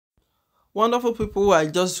Wonderful people, I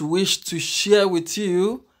just wish to share with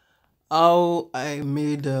you how I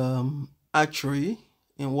made hatchery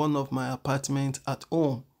in one of my apartments at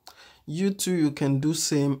home. You too, you can do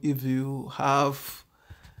same if you have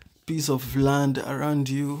piece of land around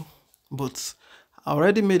you. But I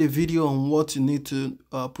already made a video on what you need to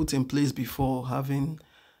put in place before having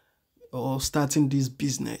or starting this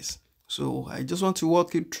business. So I just want to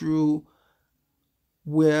walk you through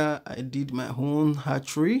where I did my own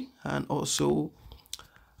hatchery and also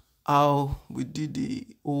how we did the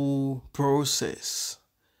whole process.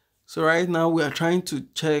 So right now we are trying to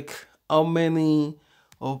check how many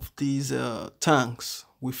of these tanks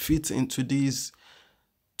we fit into this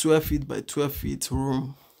 12 feet by 12 feet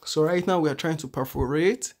room. So right now we are trying to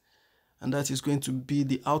perforate, and that is going to be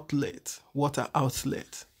the outlet, water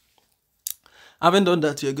outlet. Having done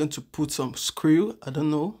that, you're going to put some screw. I don't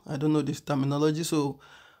know this terminology. So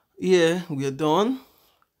yeah, we are done.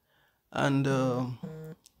 And are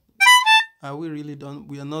we really done?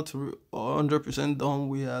 We are not 100% done.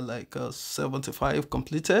 We are like 75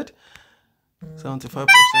 completed. 75%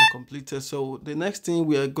 completed. So the next thing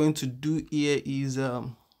we are going to do here is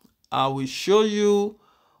I will show you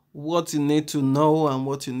what you need to know and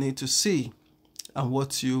what you need to see and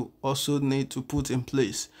what you also need to put in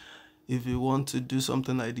place if you want to do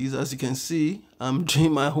something like this. As you can see, I'm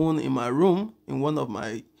doing my own in my room, in one of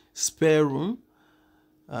my spare room.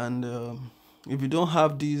 And if you don't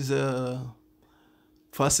have this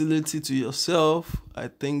facility to yourself, I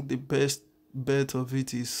think the best bet of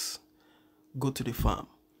it is go to the farm.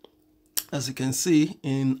 As you can see,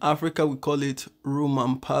 in Africa we call it room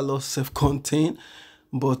and parlor self-contained,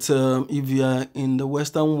 but if you are in the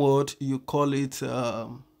Western world, you call it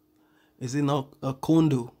is it not a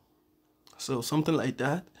condo? So something like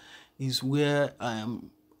that is where I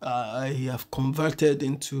have converted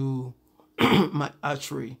into my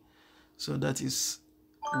hatchery. So that is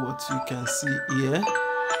what you can see here.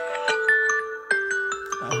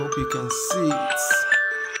 I hope you can see it.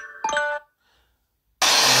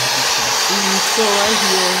 So right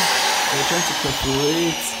here, we're trying to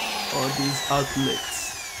perforate all these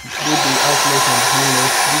outlets. Both the outlet and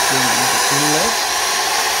inlet. This one is the inlet.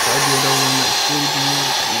 While the other one I showed you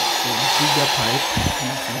is a bigger pipe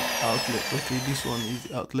is the outlet. Okay, this one is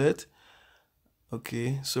the outlet.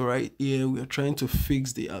 Okay, so right here we are trying to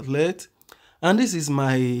fix the outlet. And this is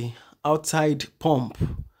my outside pond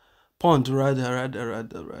rather.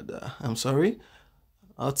 I'm sorry,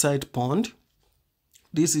 outside pond.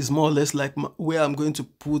 This is more or less like where I'm going to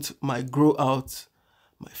put my grow out,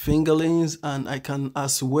 my fingerlings, and I can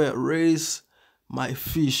as well raise my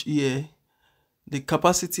fish here. The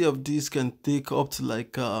capacity of this can take up to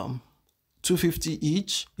like 250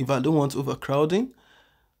 each if I don't want overcrowding,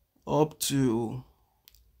 up to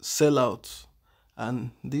sell out.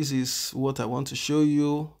 And this is what I want to show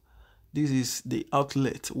you. This is the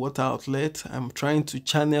outlet, water outlet. I'm trying to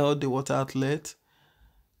channel the water outlet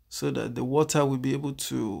so that the water will be able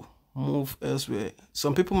to move elsewhere.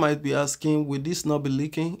 Some people might be asking, will this not be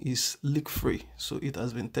leaking? It's leak free. So it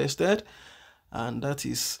has been tested, and that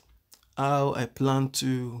is how I plan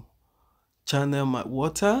to channel my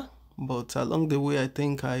water. But along the way, I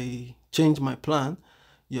think I changed my plan.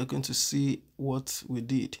 You're going to see what we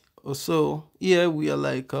did. Also, here we are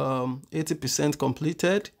like 80%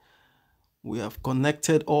 completed. We have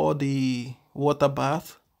connected all the water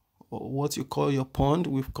bath, or what you call your pond.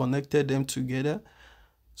 We've connected them together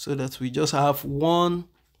so that we just have one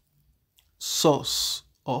source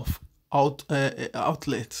of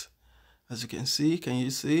outlet. As you can you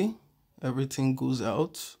see everything goes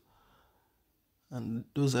out, and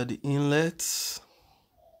those are the inlets.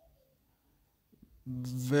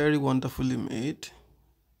 Very wonderfully made.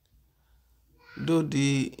 Though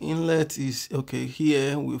the inlet is okay,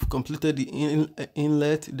 here we've completed the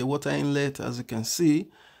inlet, the water inlet. As you can see,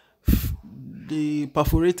 the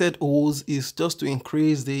perforated holes is just to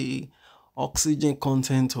increase the oxygen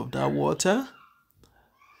content of that water,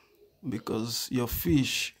 because your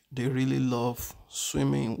fish, they really love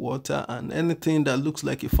swimming in water, and anything that looks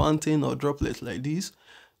like a fountain or droplet like this,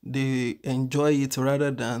 they enjoy it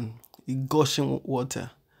rather than gushing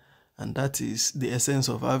water. And that is the essence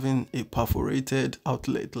of having a perforated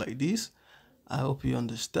outlet like this. I hope you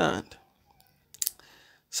understand.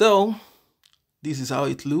 So this is how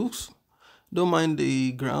it looks. Don't mind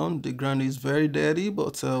the ground. The ground is very dirty,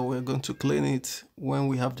 but we're going to clean it when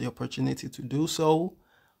we have the opportunity to do so.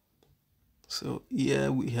 So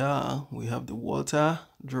here we have the water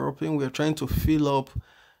dropping. We're trying to fill up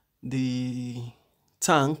the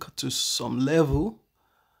tank to some level.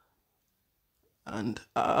 And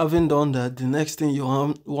having done that, the next thing you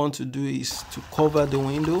want to do is to cover the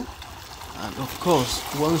window. And of course,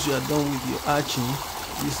 once you are done with your hatching,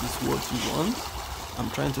 this is what you want. I'm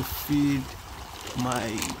trying to feed my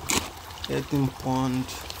 18-pond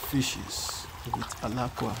fishes with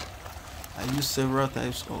alaqua. I use several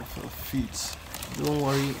types of feeds. Don't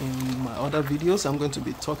worry, in my other videos I'm going to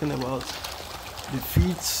be talking about the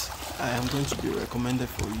feeds I am going to be recommended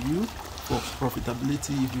for you for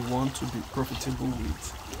profitability if you want to be profitable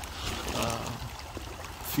with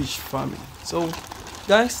fish farming. So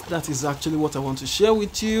guys, that is actually what I want to share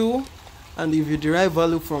with you, and if you derive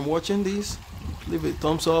value from watching this, leave a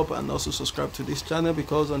thumbs up and also subscribe to this channel,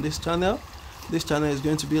 because on this channel is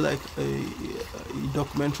going to be like a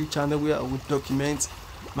documentary channel where I would document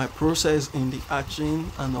my process in the hatching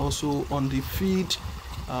and also on the feed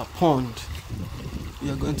pond.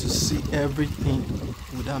 You're going to see everything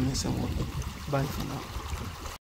without missing one. Bye for now.